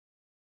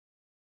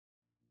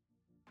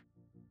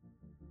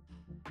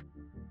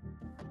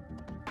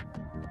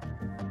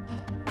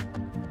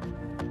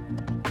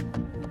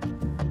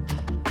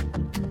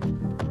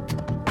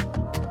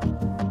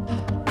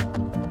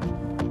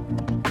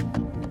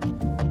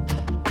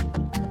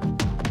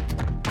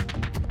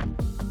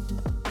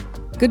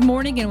Good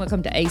morning and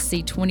welcome to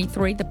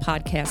AC23, the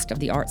podcast of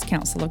the Arts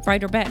Council of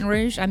Greater Baton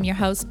Rouge. I'm your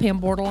host, Pam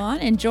Bordelon,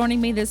 and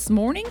joining me this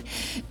morning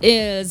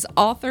is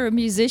author and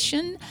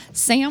musician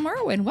Sam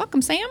Irwin.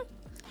 Welcome, Sam.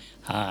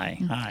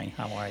 Hi,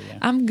 how are you?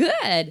 I'm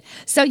good.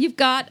 So you've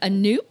got a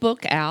new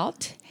book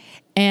out,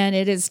 and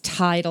it is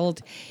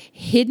titled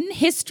Hidden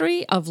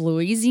History of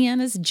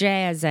Louisiana's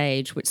Jazz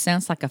Age, which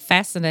sounds like a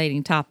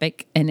fascinating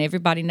topic, and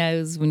everybody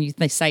knows when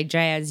they say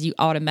jazz, you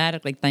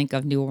automatically think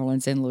of New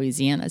Orleans and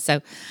Louisiana.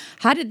 So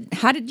how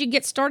did you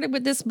get started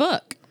with this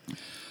book?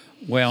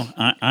 Well,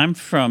 I'm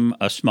from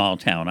a small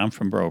town. I'm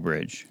from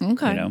Brobridge.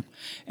 Okay.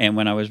 And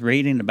when I was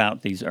reading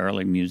about these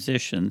early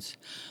musicians,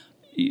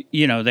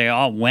 they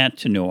all went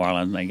to New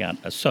Orleans. They got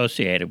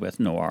associated with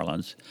New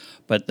Orleans,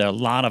 but a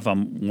lot of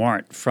them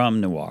weren't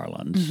from New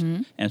Orleans.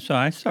 Mm-hmm. And so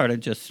I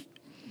started just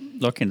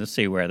looking to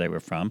see where they were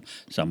from.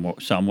 Some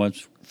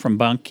was from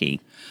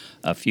Bunkie.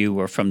 A few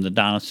were from the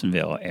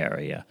Donaldsonville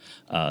area.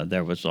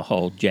 There was a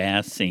whole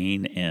jazz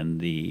scene in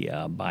the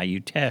Bayou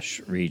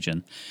Teche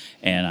region,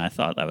 and I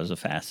thought that was a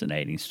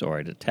fascinating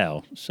story to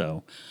tell.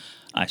 So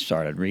I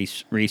started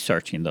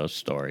researching those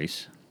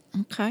stories.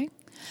 Okay.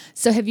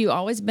 So have you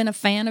always been a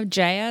fan of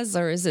jazz,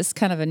 or is this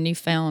kind of a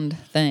newfound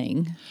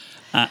thing?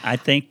 I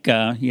think,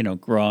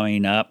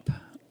 growing up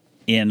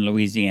in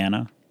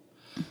Louisiana,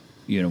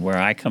 where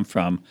I come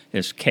from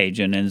is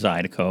Cajun and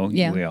Zydeco.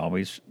 Yeah. We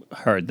always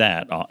heard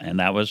that, and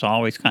that was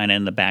always kind of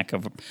in the back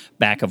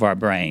of our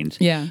brains.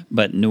 Yeah.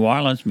 But New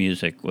Orleans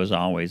music was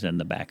always in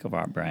the back of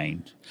our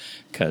brains,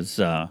 because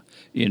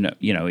even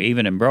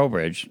in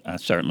Brobridge, I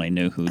certainly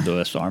knew who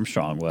Louis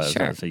Armstrong was.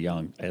 Sure. as a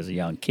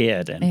young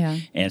kid,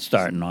 and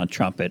starting on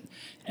trumpet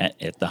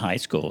at the high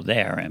school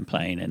there and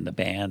playing in the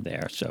band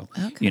there. So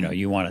Okay.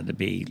 you wanted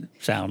to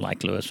sound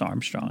like Louis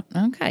Armstrong.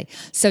 Okay.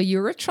 So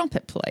you're a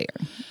trumpet player.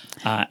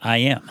 I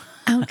am.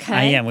 Okay.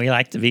 I am. We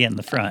like to be in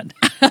the front.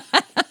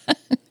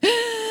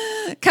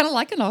 Kind of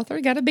like an author,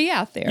 got to be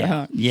out there, Yeah.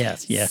 huh?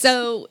 Yes.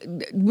 So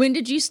when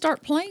did you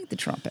start playing the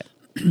trumpet?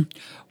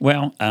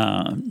 Well,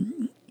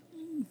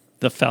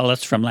 the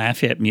fellas from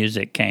Lafayette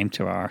Music came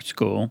to our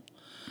school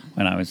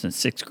when I was in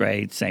 6th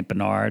grade, St.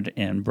 Bernard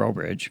in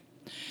Brobridge.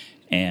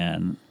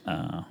 And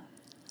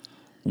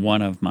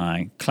one of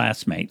my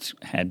classmates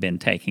had been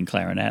taking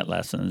clarinet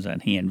lessons,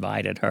 and he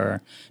invited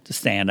her to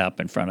stand up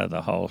in front of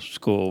the whole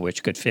school,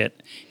 which could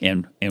fit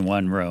in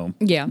one room.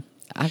 Yeah.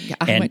 I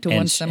went to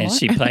one similar. And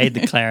she played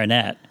the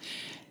clarinet,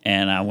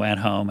 and I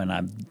went home and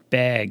I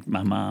begged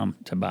my mom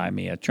to buy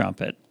me a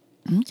trumpet.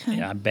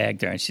 Okay. I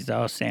begged her, and she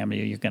said, "Oh, Sam,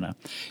 you're gonna.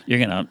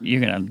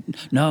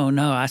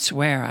 No, I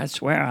swear,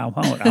 I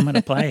won't. I'm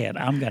gonna play it.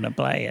 I'm gonna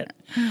play it."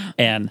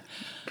 And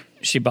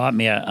she bought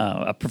me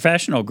a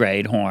professional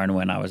grade horn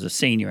when I was a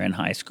senior in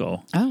high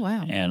school. Oh,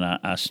 wow. And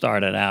I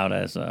started out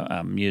as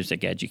a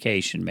music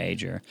education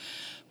major.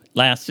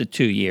 Lasted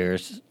 2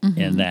 years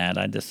in that.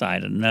 I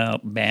decided, no,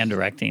 band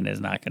directing is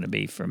not going to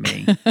be for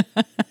me.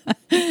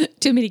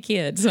 Too many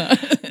kids.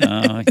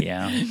 Oh,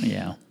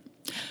 yeah.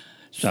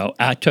 So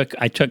I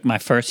took my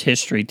first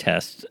history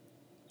test,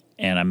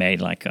 and I made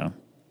like a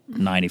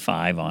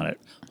 95 on it,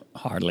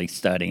 hardly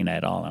studying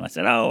at all. And I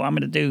said, oh, I'm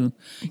going to do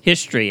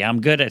history. I'm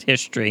good at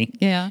history.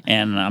 Yeah.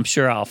 And I'm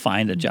sure I'll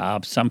find a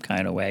job some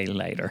kind of way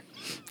later.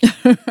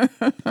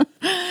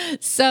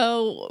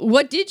 So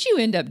what did you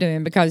end up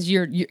doing? Because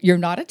you're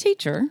not a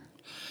teacher.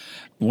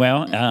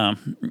 Well,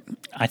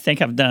 I think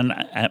I've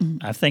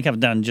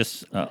done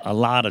just a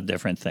lot of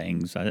different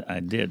things.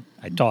 I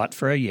taught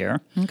for a year.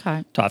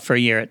 Okay. Taught for a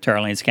year at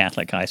Turling's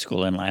Catholic High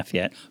School in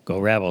Lafayette. Go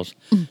Rebels!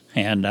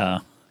 And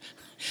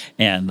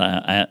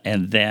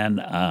then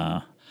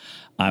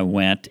I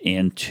went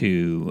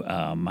into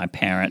my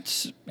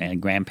parents'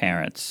 and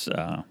grandparents'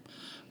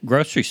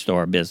 grocery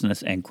store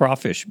business and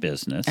crawfish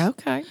business.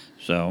 Okay.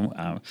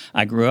 So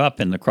I grew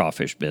up in the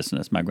crawfish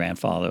business. My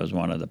grandfather was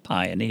one of the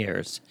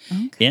pioneers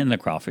in the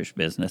crawfish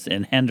business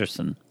in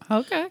Henderson.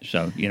 Okay.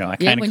 So, I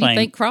kind of when claim. you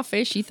think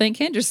crawfish, you think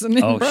Henderson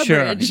and Oh,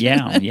 sure. Brobridge.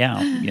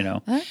 Yeah.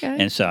 Okay.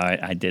 And so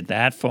I did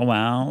that for a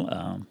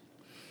while.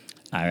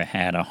 I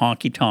had a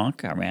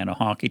honky-tonk. I ran a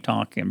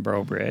honky-tonk in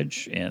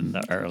Brobridge in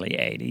the early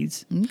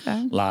 80s.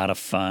 Okay. A lot of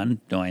fun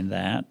doing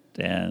that.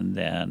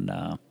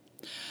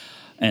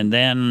 And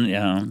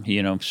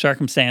then,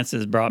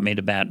 circumstances brought me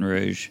to Baton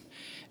Rouge,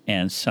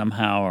 and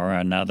somehow or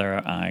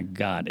another I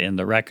got in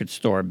the record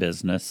store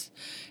business,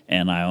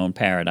 and I owned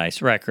Paradise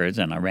Records,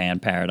 and I ran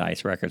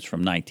Paradise Records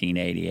from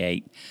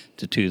 1988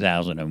 to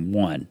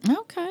 2001.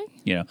 Okay.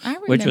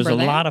 Which was a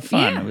remember lot that. of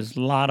fun. Yeah. It was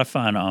a lot of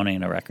fun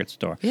owning a record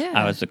store. Yeah.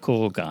 I was the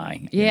cool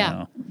guy.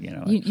 Yeah.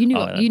 You knew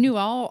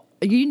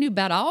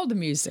about all the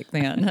music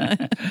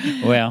then.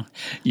 Well,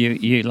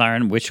 you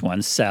learn which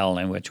ones sell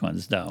and which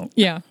ones don't.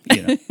 Yeah.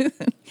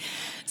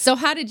 So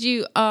how did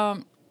you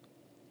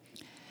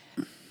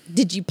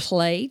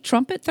play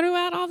trumpet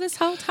throughout all this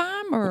whole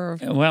time, or?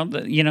 Well,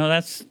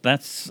 that's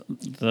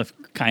the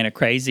kind of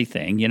crazy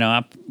thing.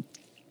 I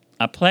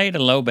played a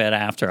little bit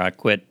after I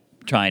quit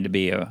trying to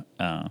be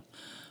a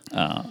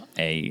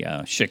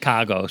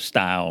Chicago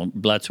style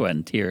blood, sweat,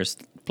 and tears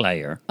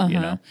player,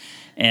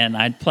 and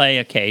I'd play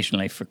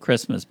occasionally for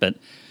Christmas, but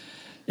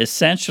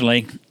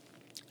essentially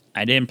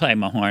I didn't play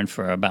my horn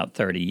for about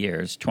 30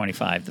 years,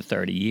 25 to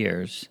 30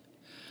 years.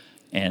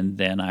 And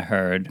then I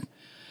heard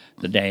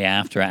the day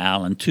after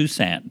Alan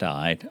Toussaint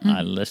died,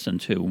 I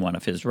listened to one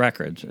of his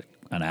records,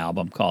 an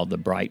album called The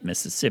Bright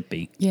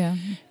Mississippi. Yeah.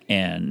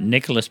 And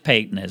Nicholas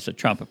Payton is a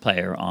trumpet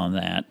player on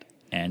that,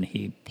 and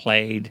he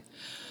played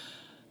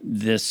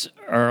this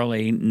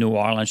early New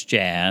Orleans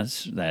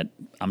jazz that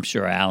I'm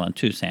sure Alan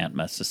Toussaint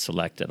must have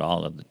selected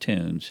all of the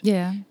tunes.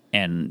 Yeah.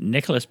 And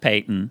Nicholas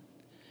Payton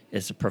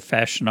is a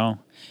professional,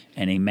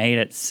 and he made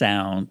it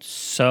sound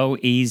so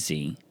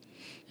easy.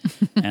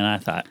 And I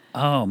thought,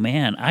 oh,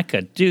 man, I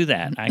could do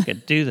that. I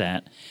could do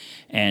that.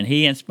 And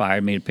he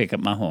inspired me to pick up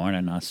my horn,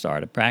 and I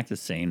started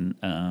practicing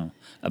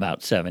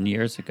about 7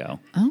 years ago.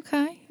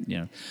 Okay.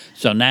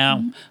 So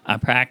now I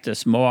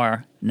practice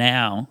more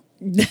now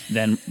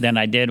than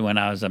I did when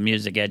I was a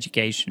music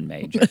education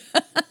major.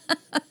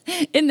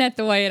 Isn't that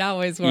the way it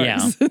always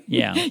works?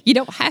 Yeah. You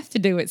don't have to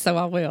do it, so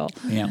I will.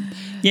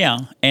 Yeah.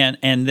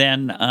 And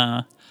then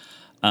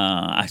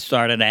I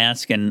started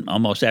asking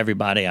almost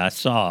everybody I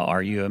saw,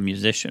 "Are you a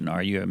musician?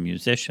 Are you a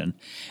musician?"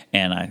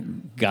 And I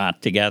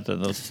got together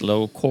this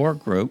little core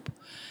group,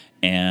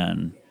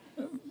 and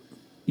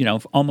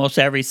almost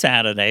every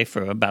Saturday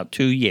for about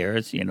 2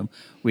 years,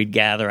 we'd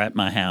gather at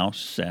my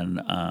house,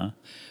 and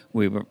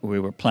we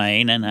were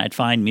playing, and I'd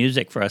find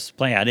music for us to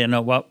play. I didn't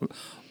know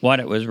what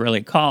it was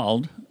really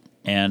called,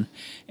 and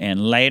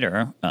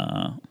later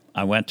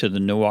I went to the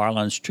New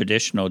Orleans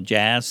Traditional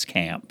Jazz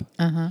Camp,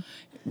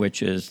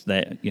 which is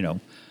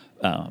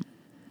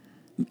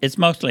it's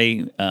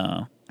mostly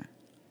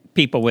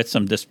people with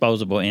some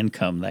disposable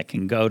income that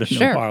can go to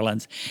New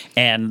Orleans,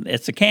 and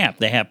it's a camp.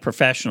 They have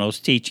professionals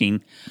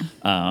teaching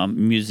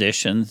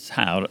musicians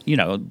how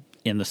to,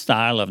 in the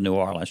style of New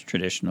Orleans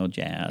traditional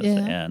jazz. Yeah.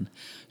 And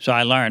so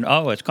I learned,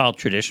 it's called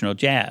traditional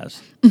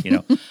jazz.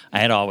 I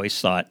had always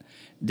thought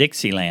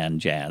Dixieland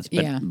jazz,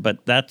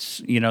 but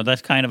that's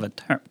that's kind of a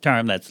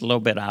term that's a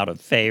little bit out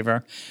of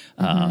favor.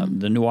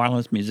 The New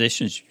Orleans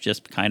musicians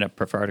just kind of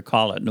prefer to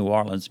call it New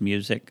Orleans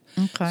music.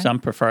 Okay. Some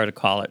prefer to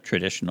call it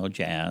traditional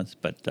jazz,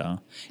 but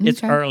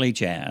it's early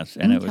jazz,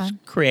 and it was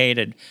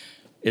created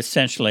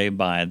essentially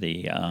by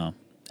the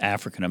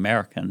African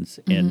Americans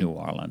in New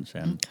Orleans,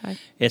 and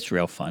it's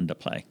real fun to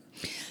play.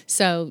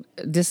 So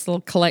this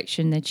little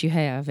collection that you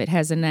have, it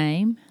has a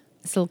name?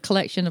 This little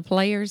collection of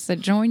players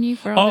that join you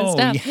for all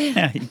this stuff.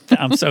 Yeah.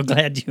 I'm so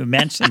glad you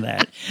mentioned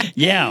that.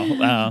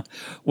 Yeah.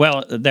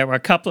 Well, there were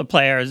a couple of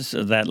players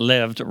that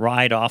lived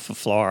right off of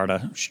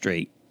Florida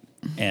Street.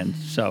 And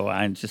so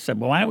I just said,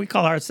 well, why don't we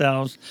call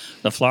ourselves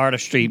the Florida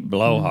Street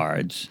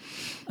Blowhards?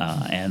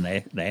 And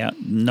they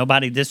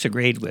nobody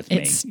disagreed with me.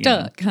 It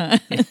stuck, huh?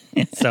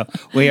 So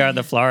we are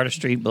the Florida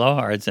Street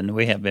Blowhards, and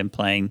we have been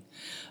playing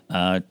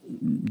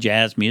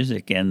jazz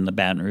music in the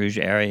Baton Rouge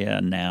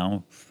area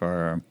now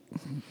for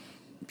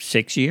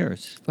 6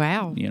 years.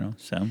 Wow.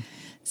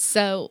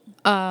 So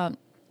how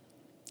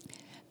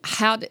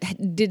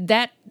did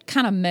that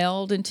kind of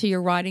meld into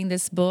your writing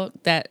this book,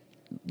 that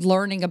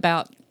learning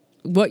about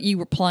what you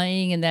were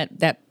playing and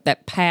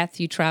that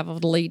path you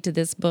traveled to lead to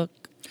this book?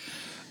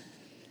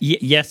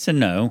 Yes and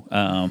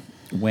no.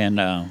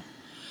 When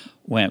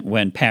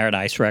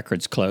Paradise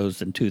Records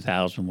closed in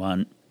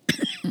 2001,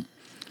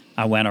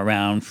 I went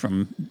around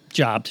from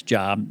job to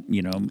job,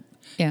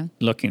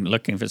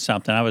 looking for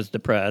something. I was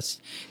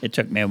depressed. It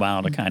took me a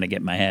while to kind of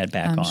get my head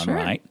back on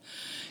right.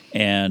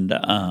 And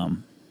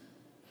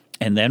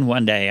then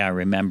one day I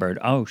remembered,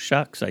 oh,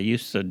 shucks, I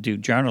used to do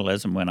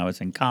journalism when I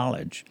was in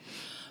college.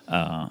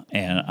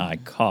 And I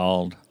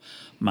called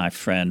my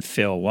friend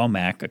Phil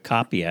Womack, a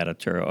copy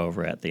editor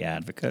over at The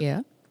Advocate.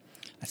 Yeah.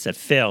 I said,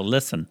 Phil,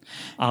 listen,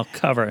 I'll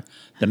cover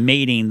the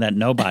meeting that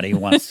nobody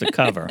wants to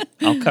cover.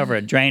 I'll cover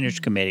a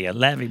drainage committee, a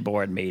levee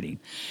board meeting.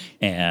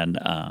 And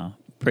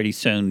pretty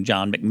soon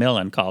John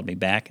McMillan called me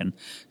back and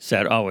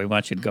said, we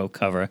want you to go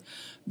cover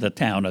the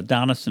town of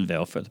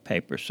Donaldsonville for the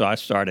paper. So I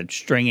started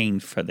stringing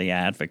for The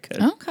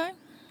Advocate. Okay.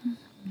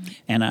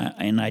 And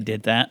I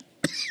did that.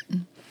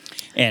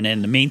 And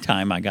in the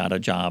meantime, I got a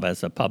job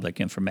as a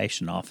public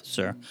information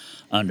officer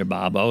under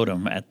Bob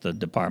Odom at the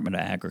Department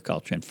of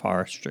Agriculture and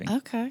Forestry.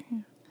 Okay.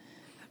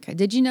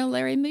 Did you know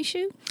Larry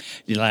Mushu?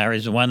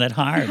 Larry's the one that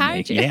hired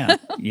me. You.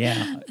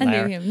 Yeah. I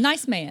knew him.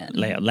 Nice man.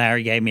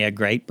 Larry gave me a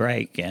great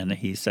break, and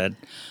he said,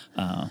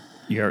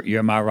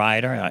 "You're my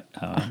writer.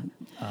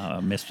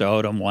 Mr.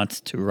 Odom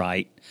wants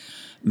to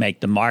make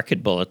the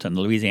Market Bulletin,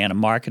 the Louisiana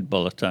Market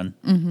Bulletin,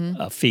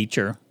 a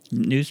feature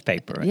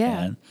newspaper."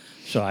 Yeah. And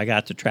so I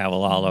got to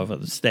travel all over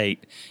the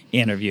state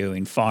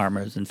interviewing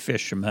farmers and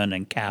fishermen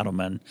and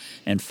cattlemen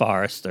and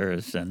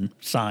foresters and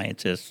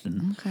scientists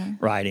and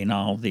writing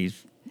all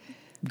these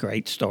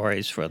great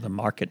stories for the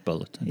Market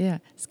Bulletin. Yeah.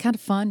 It's kind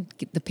of fun,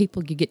 the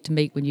people you get to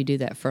meet when you do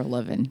that for a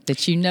living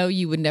that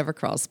you would never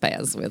cross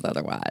paths with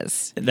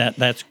otherwise.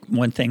 That's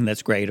one thing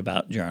that's great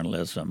about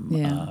journalism.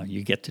 Yeah.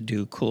 You get to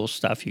do cool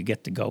stuff. You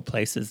get to go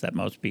places that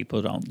most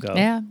people don't go.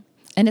 Yeah.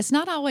 And it's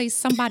not always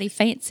somebody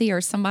fancy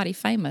or somebody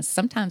famous.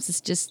 Sometimes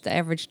it's just the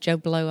average Joe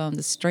Blow on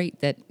the street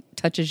that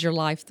touches your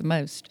life the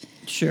most.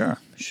 Sure.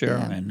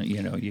 Yeah. And,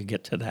 you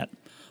get to that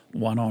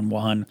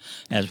one-on-one,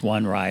 as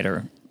one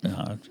writer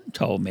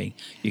told me,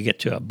 you get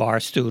to a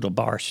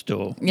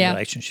bar-stool Yeah.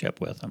 relationship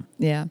with them.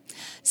 Yeah.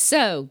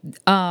 So,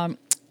 The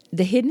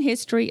Hidden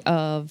History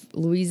of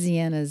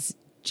Louisiana's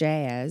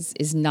Jazz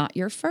is not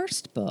your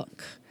first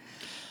book.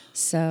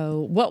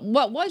 So,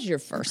 what was your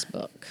first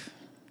book?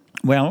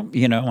 Well,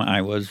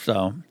 I was,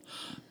 I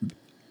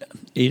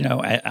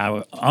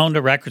owned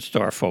a record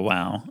store for a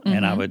while,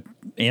 and I was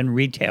in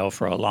retail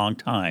for a long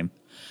time.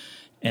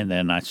 And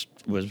then I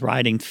was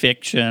writing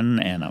fiction,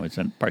 and I was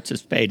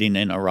participating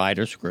in a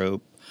writers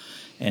group.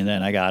 And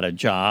then I got a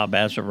job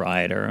as a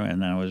writer,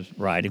 and I was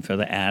writing for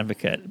the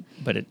Advocate.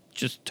 But it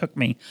just took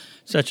me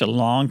such a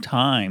long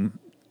time,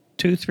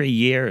 2-3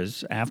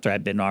 years after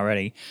I'd been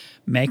already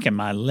making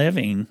my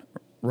living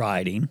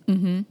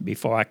writing,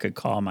 before I could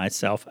call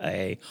myself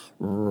a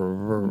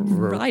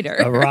Writer.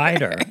 A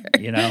writer,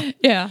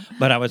 Yeah.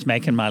 But I was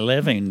making my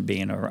living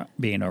being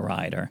a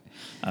writer.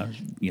 I was,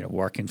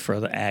 working for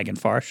the Ag and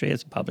Forestry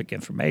as a public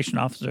information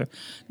officer,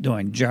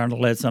 doing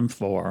journalism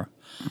for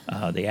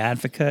the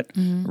Advocate,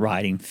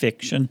 writing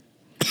fiction,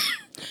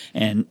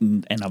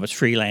 and I was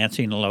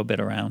freelancing a little bit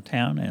around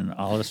town. And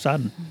all of a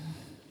sudden,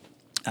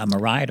 I'm a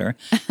writer.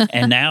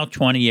 And now,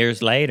 20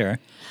 years later,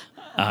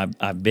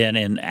 I've been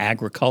in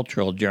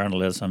agricultural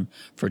journalism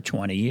for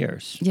 20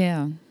 years.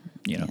 Yeah.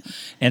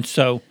 And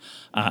so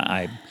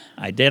I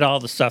did all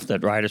the stuff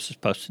that writers are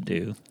supposed to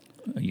do.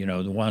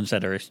 The ones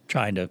that are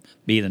trying to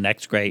be the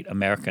next great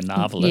American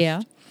novelist.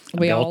 Yeah,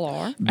 we all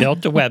are.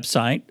 Built a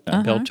website.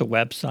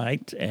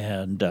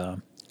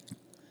 And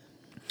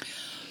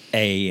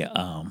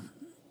a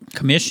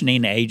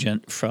commissioning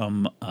agent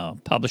from a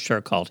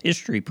publisher called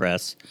History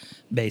Press,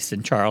 based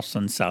in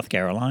Charleston, South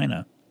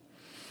Carolina,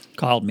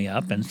 called me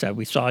up and said,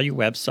 "We saw your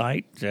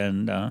website,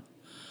 and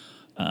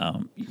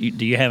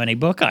do you have any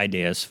book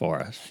ideas for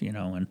us?"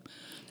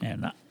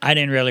 And I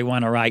didn't really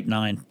want to write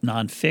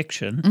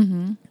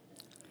nonfiction,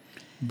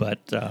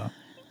 but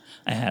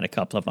I had a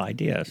couple of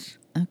ideas.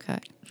 Okay.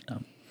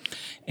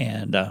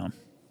 And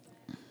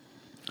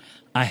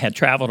I had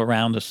traveled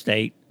around the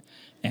state,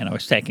 and I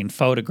was taking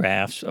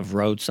photographs of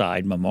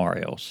roadside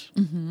memorials.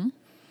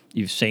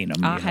 You've seen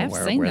them. I have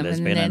seen where them, there's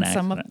and been then an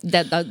some of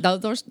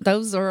accident.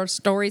 those are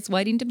stories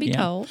waiting to be Yeah.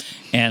 told.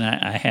 And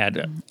I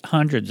had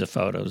hundreds of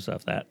photos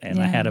of that, and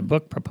I had a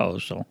book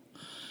proposal,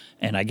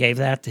 and I gave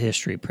that to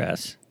History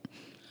Press,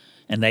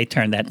 and they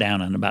turned that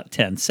down in about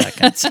 10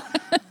 seconds.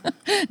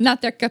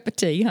 Not their cup of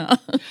tea, huh?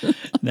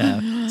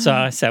 No. So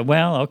I said,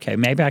 well, okay,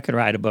 maybe I could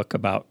write a book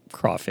about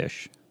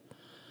crawfish.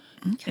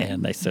 Okay.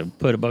 And they said,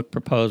 put a book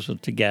proposal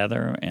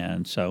together.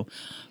 And so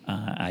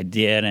I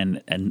did.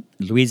 And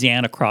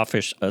Louisiana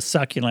Crawfish, A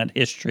Succulent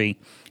History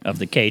of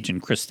the Cajun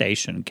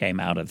Crustacean came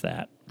out of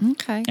that.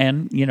 Okay.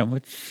 And,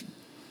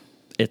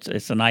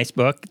 it's a nice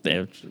book.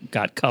 It's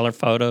got color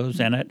photos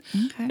in it.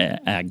 Okay.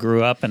 I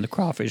grew up in the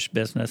crawfish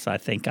business. I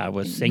think I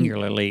was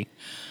singularly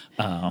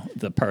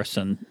the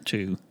person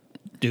to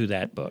do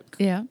that book.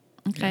 Yeah.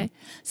 Okay. Yeah.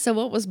 So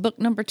what was book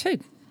number 2?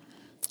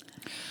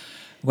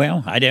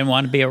 Well, I didn't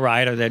want to be a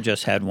writer that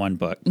just had one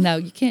book. No,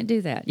 you can't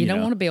do that. You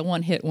don't want to be a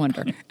one-hit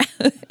wonder.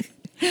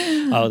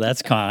 Oh,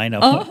 that's kind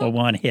of a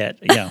one hit.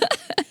 Yeah.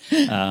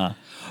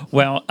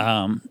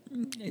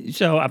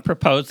 So I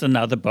proposed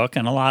another book,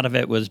 and a lot of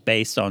it was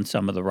based on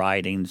some of the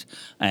writings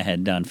I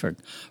had done for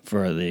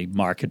the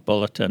Market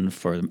Bulletin,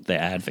 for the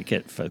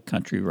Advocate, for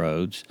Country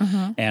Roads,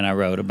 and I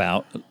wrote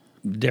about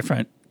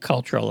different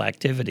cultural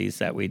activities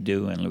that we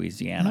do in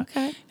Louisiana.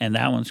 Okay. And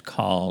that one's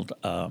called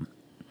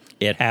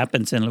It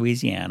Happens in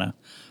Louisiana,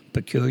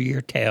 Peculiar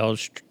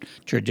Tales,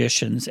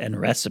 Traditions, and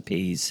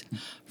Recipes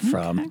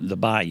from the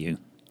Bayou.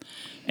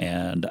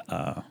 And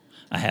I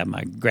have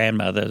my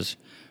grandmother's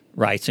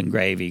rice and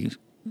gravy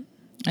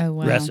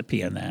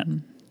recipe in that.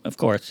 Of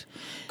course,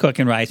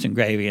 cooking rice and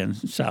gravy in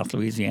South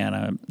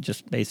Louisiana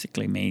just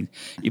basically means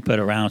you put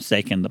a round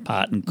steak in the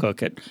pot and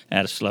cook it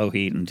at a slow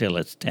heat until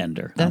it's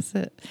tender. That's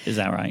it. Is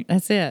that right?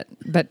 That's it.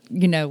 But,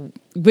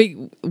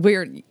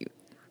 we're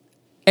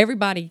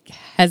everybody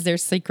has their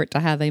secret to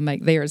how they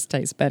make theirs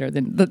taste better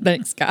than the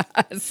next guy.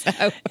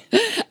 So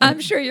I'm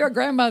sure your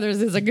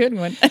grandmother's is a good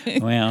one.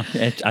 Well,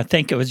 I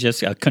think it was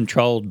just a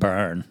controlled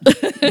burn.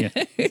 Yeah.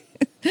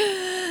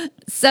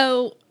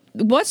 So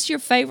what's your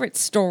favorite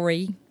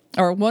story,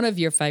 or one of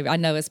your favorite? I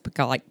know it's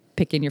like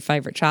picking your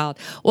favorite child.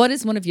 What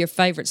is one of your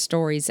favorite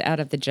stories out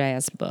of the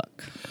jazz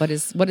book? What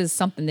is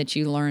something that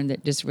you learned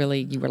that just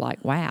really, you were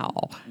like,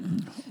 wow?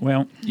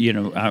 Well,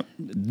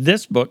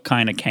 this book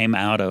kind of came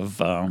out of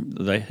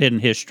the hidden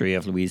history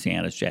of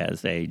Louisiana's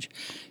jazz age,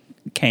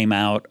 came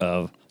out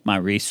of my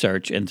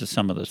research into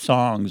some of the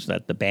songs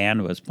that the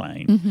band was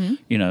playing.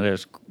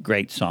 There's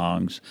great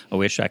songs. I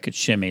Wish I Could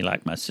Shimmy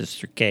Like My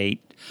Sister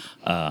Kate.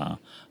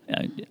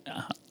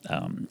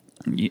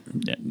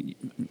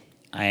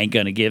 I ain't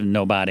gonna give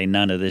nobody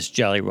none of this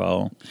jelly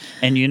roll.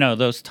 And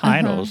those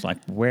titles,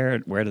 like where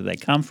do they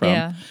come from?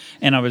 Yeah.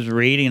 And I was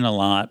reading a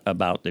lot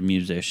about the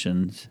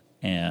musicians,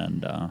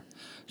 and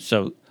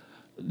so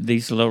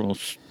these little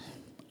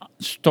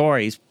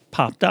stories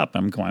popped up.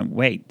 I'm going,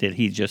 wait, did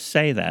he just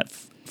say that?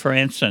 For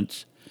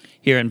instance,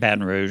 here in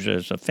Baton Rouge,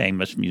 there's a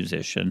famous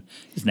musician.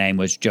 His name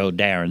was Joe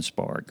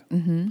Darensbourg.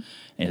 Mm-hmm.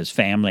 His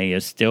family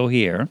is still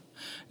here.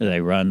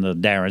 They run the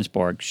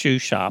Darensbourg shoe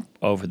shop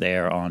over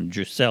there on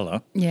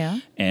Drusilla. Yeah.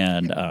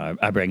 And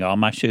I bring all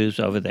my shoes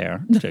over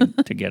there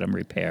to get them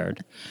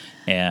repaired.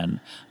 And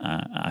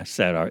I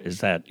said, is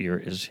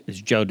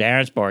Joe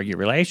Darensbourg your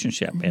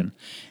relationship?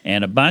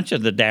 And a bunch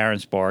of the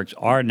Darensbourgs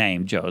are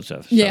named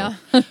Joseph. So, Yeah.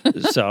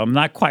 so I'm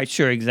not quite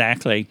sure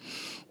exactly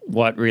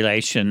what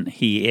relation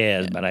he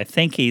is, but I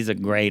think he's a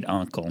great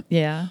uncle.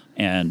 Yeah.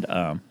 And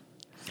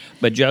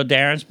but Joe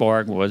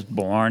Darensbourg was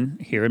born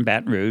here in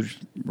Baton Rouge,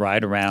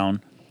 right around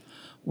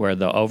where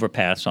the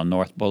overpass on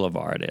North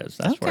Boulevard is.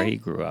 That's where he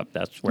grew up.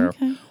 That's where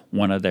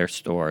one of their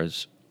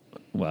stores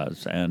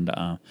was. And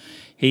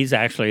he's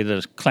actually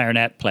the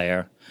clarinet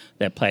player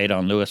that played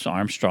on Louis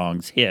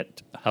Armstrong's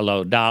hit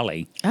 "Hello,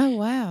 Dolly" Oh,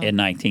 wow. in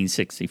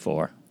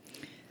 1964.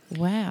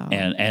 Wow.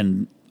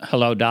 And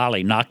 "Hello,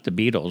 Dolly" knocked the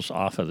Beatles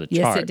off of the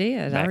chart. Yes, it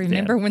did. I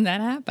remember when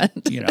that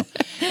happened.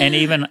 And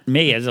even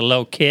me as a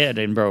little kid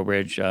in Breaux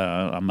Bridge,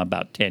 I'm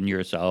about 10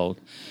 years old,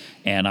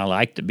 and I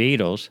liked the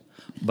Beatles.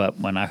 But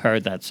when I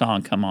heard that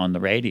song come on the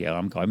radio,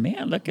 I'm going,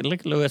 man, look at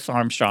Louis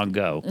Armstrong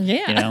go.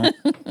 Yeah.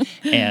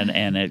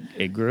 And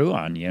it grew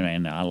on you,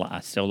 and I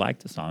still like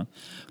the song.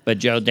 But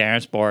Joe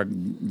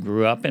Darensbourg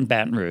grew up in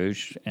Baton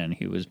Rouge, and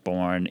he was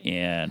born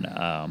in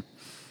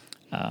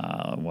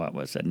what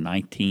was it,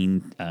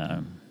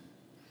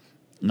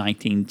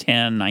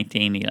 1910,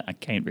 I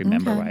can't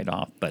remember right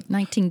off, but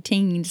 19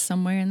 teens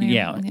somewhere in there.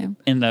 yeah,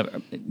 in the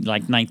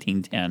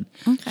 1910.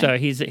 Okay. So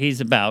he's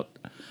about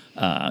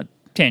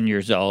 10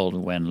 years old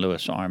when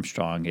Louis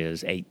Armstrong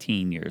is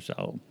 18 years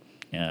old,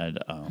 and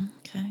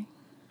Okay.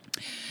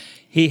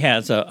 he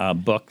has a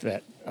book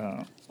that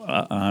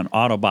an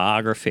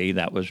autobiography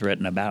that was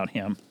written about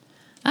him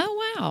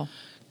Oh, wow.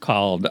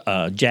 called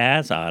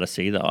Jazz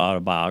Odyssey, the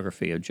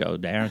autobiography of Joe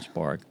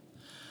Darensbourg.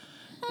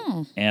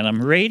 And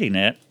I'm reading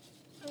it.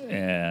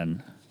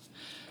 And,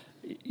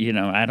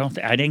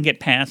 I didn't get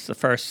past the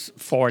first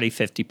 40,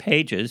 50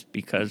 pages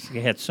because he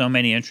had so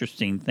many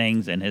interesting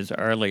things in his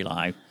early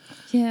life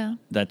Yeah.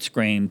 that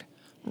screamed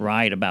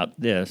right about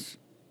this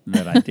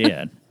that I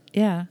did.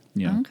 Yeah.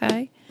 Yeah.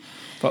 Okay.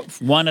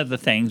 But one of the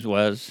things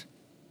was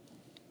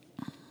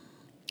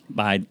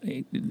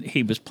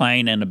he was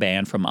playing in a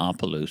band from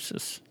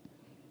Opelousas,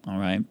 all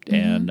right?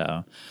 Mm-hmm.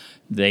 And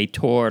they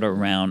toured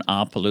around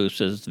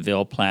Opelousas,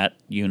 Ville Platte,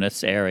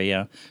 Eunice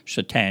area,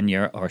 Champagne,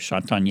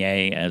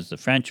 as the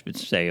French would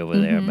say over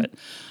there. But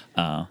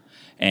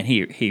and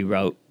he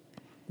wrote,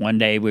 one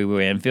day we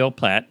were in Ville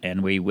Platte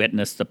and we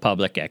witnessed the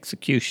public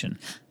execution.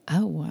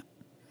 Oh,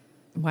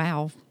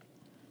 wow.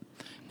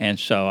 And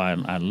so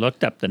I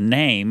looked up the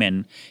name,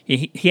 and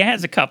he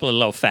has a couple of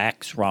little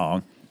facts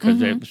wrong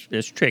because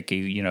it's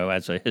tricky,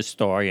 as a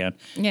historian,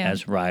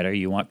 as a writer,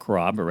 you want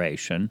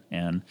corroboration.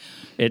 And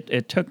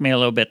it took me a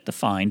little bit to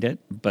find it,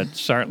 but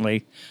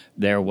certainly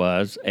there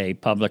was a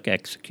public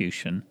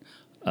execution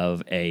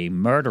of a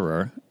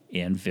murderer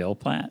in Ville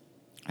Platte.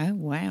 Oh,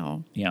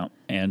 wow. Yeah,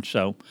 and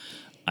so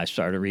I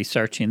started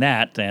researching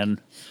that, and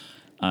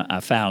I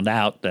found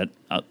out that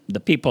the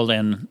people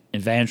in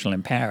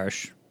Evangeline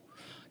Parish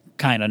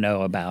kind of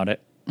know about it,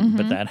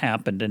 but that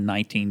happened in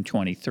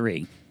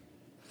 1923.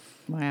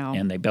 Wow.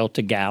 And they built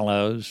a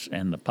gallows,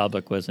 and the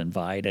public was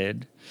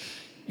invited,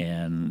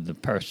 and the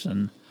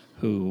person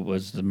who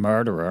was the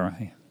murderer,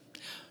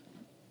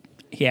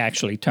 he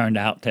actually turned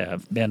out to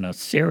have been a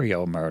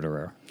serial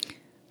murderer.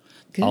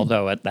 Good.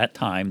 Although at that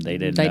time they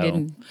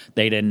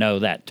didn't know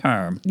that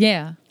term.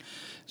 Yeah.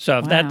 So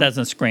if that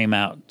doesn't scream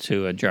out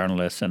to a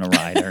journalist and a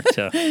writer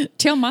to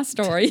tell my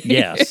story.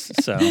 Yes.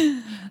 So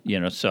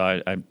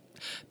I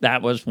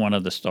that was one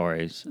of the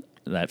stories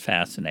that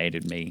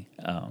fascinated me.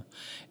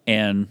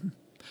 And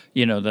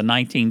the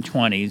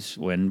 1920s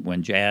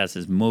when jazz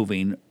is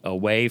moving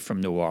away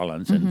from New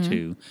Orleans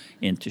into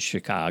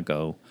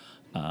Chicago,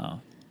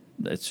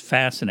 it's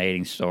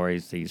fascinating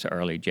stories these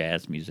early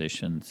jazz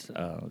musicians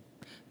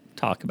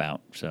talk about.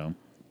 So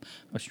I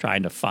was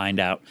trying to find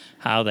out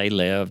how they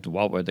lived,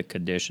 what were the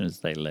conditions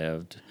they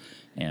lived,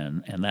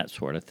 and that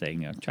sort of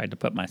thing. I tried to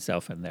put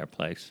myself in their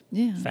place.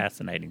 Yeah.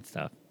 Fascinating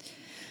stuff.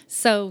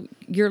 So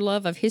your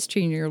love of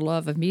history and your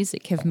love of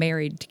music have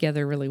married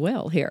together really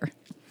well here.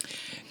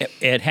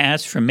 It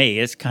has for me.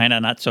 It's kind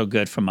of not so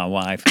good for my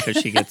wife because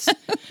she gets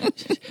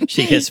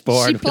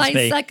bored with me. She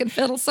plays second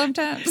fiddle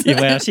sometimes.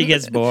 Well, she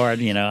gets bored.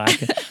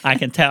 I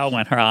can tell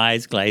when her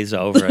eyes glaze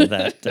over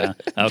that.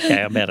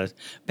 Okay, I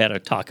better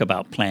talk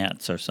about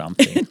plants or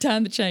something.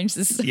 Time to change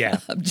the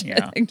subject.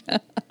 Yeah.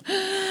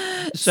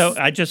 So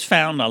I just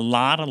found a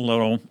lot of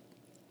little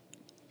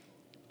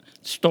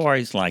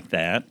stories like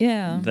that.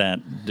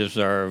 That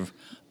deserve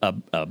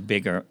a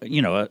bigger,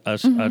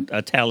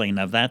 a telling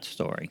of that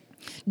story.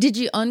 Did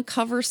you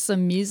uncover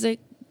some music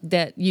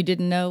that you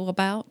didn't know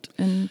about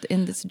in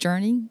this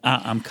journey?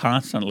 I'm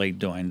constantly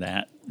doing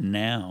that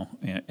now.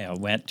 I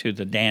went to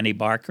the Danny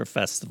Barker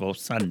Festival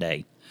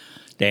Sunday.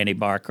 Danny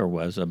Barker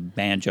was a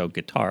banjo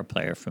guitar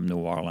player from New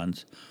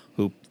Orleans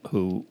who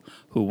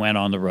went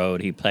on the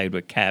road. He played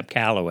with Cab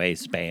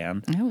Calloway's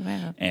band. Oh,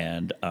 wow.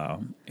 And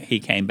he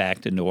came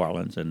back to New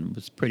Orleans and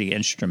was pretty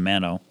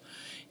instrumental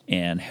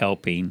in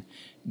helping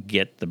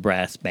get the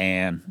brass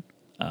band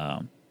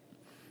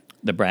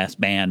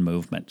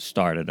movement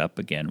started up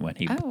again when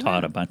he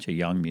taught a bunch of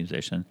young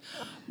musicians.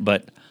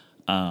 But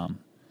I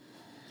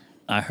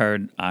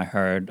heard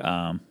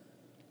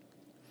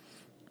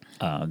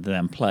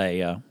them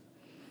play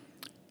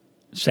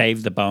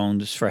Save the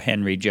Bones for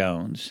Henry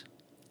Jones.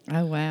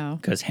 Oh, wow.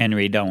 Because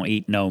Henry don't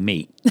eat no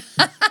meat.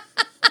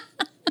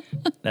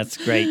 That's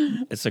great.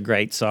 It's a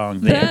great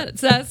song there.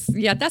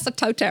 That's a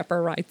toe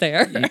tapper right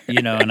there.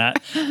 And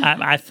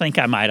I think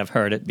I might have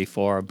heard it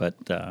before, but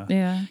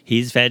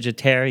he's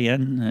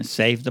vegetarian.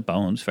 Save the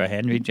bones for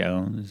Henry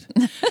Jones.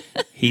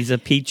 He's a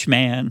peach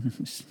man.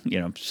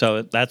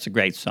 So that's a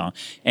great song.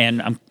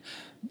 And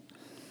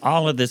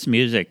all of this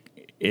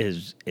music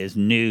is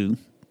new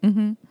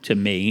to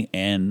me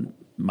and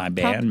my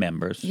band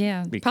members.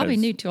 Yeah, probably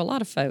new to a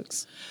lot of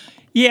folks.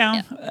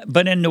 Yeah,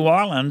 but in New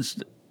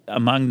Orleans,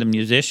 among the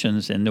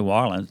musicians in New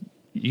Orleans,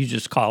 you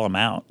just call them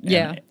out.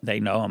 And they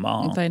know them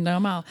all. They know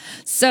them all.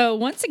 So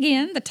once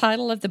again, the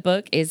title of the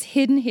book is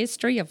Hidden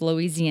History of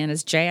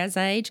Louisiana's Jazz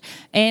Age.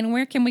 And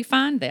where can we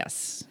find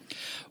this?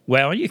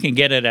 Well, you can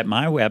get it at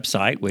my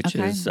website, which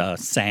is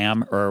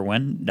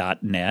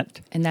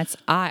samirwin.net. And that's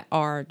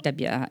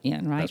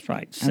IRWIN, right? That's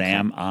right.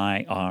 Sam,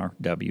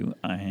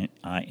 IRWIN.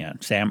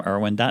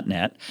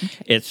 samirwin.net.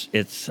 Okay.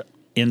 It's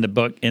in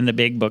the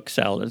big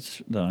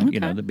booksellers,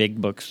 the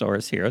big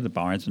bookstores here, the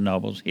Barnes and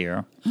Nobles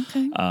here.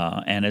 Okay.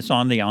 And it's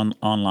on the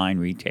online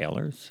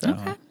retailers.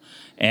 Okay.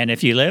 And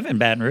if you live in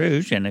Baton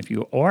Rouge and if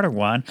you order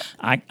one,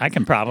 I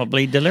can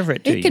probably deliver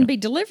it to you. It can be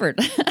delivered.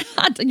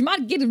 You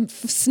might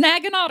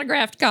snag an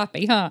autographed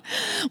copy, huh?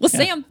 Well,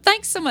 Sam,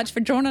 thanks so much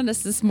for joining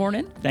us this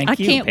morning. Thank you,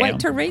 I can't Pam.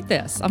 wait to read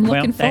this. I'm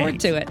looking forward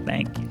to it.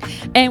 Thank you.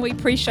 And we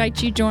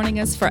appreciate you joining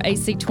us for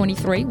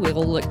AC23.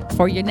 We'll look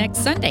for you next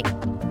Sunday.